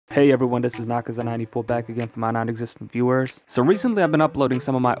Hey everyone, this is Nakaza94 back again for my non-existent viewers. So recently I've been uploading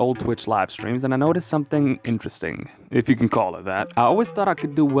some of my old Twitch live streams and I noticed something interesting, if you can call it that. I always thought I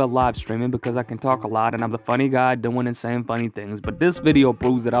could do well live streaming because I can talk a lot and I'm the funny guy doing and saying funny things, but this video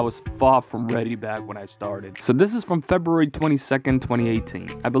proves that I was far from ready back when I started. So this is from February 22nd,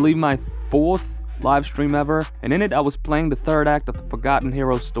 2018. I believe my fourth live stream ever, and in it I was playing the third act of the Forgotten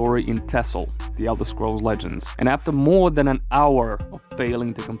Hero story in Tessel, The Elder Scrolls Legends. And after more than an hour of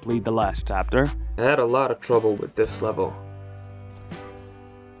failing to complete the last chapter, I had a lot of trouble with this level.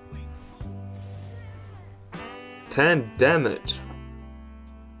 10 damage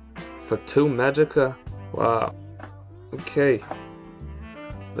for 2 magicka? Wow. Okay.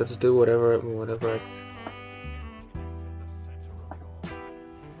 Let's do whatever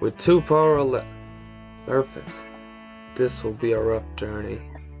with 2 power left. Perfect. This will be a rough journey.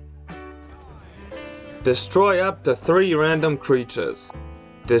 Destroy up to 3 random creatures.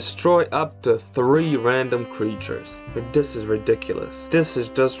 Destroy up to 3 random creatures. This is ridiculous. This is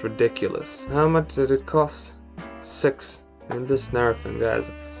just ridiculous. How much did it cost? 6. And this Narafin guy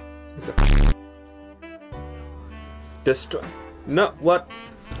is a destroy. No, what?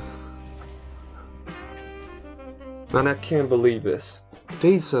 Man, I can't believe this.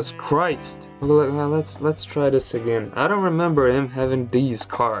 Jesus Christ. Let's try this again. I don't remember him having these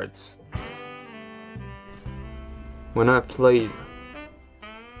cards when I played.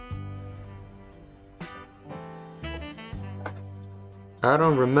 I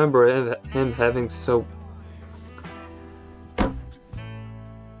don't remember him having so...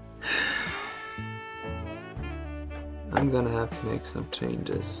 I'm gonna have to make some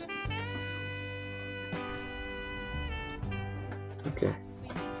changes. Okay.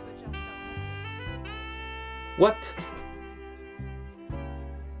 What?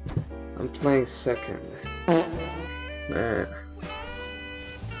 I'm playing second. Man.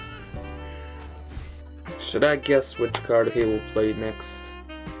 Should I guess which card he will play next?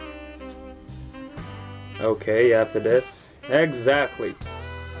 Okay, after this. Exactly.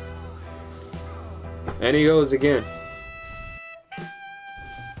 And he goes again.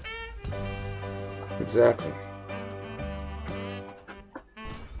 Exactly.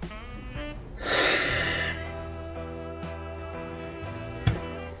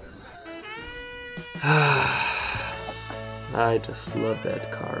 I just love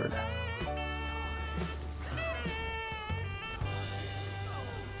that card.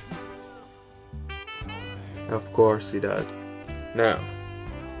 Of course he does. No.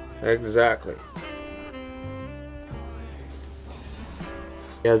 Exactly.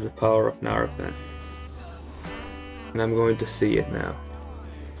 He has the power of Narafin. And I'm going to see it now.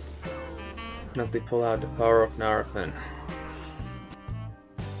 Let me pull out the power of Narafin.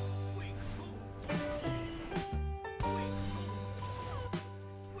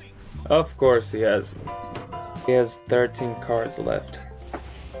 Of course he has. He has 13 cards left.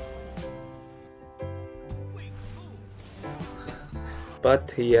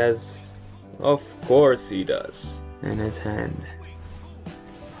 But he has... Of course he does. In his hand.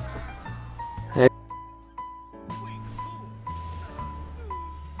 Hey.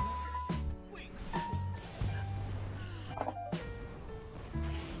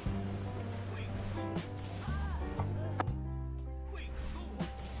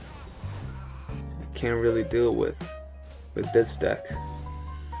 Can't really deal with this deck.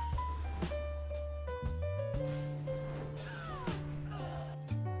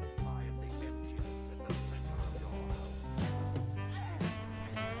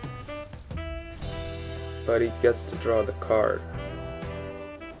 But he gets to draw the card.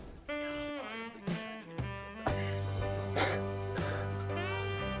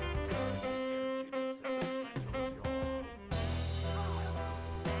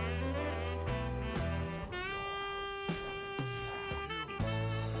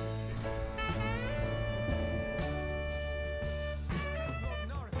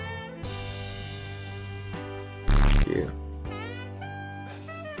 You.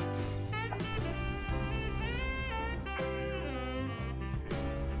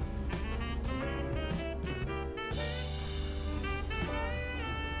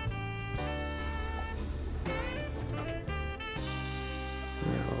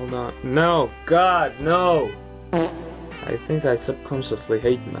 Yeah, hold on. No, God, no! I think I subconsciously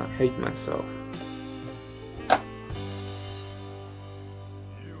hate myself.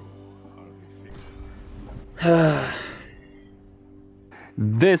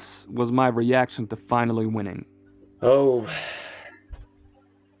 this was my reaction to finally winning. Oh.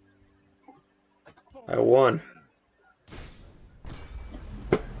 I won.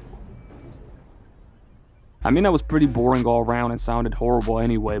 I mean, that was pretty boring all around and sounded horrible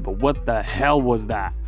anyway, but what the hell was that?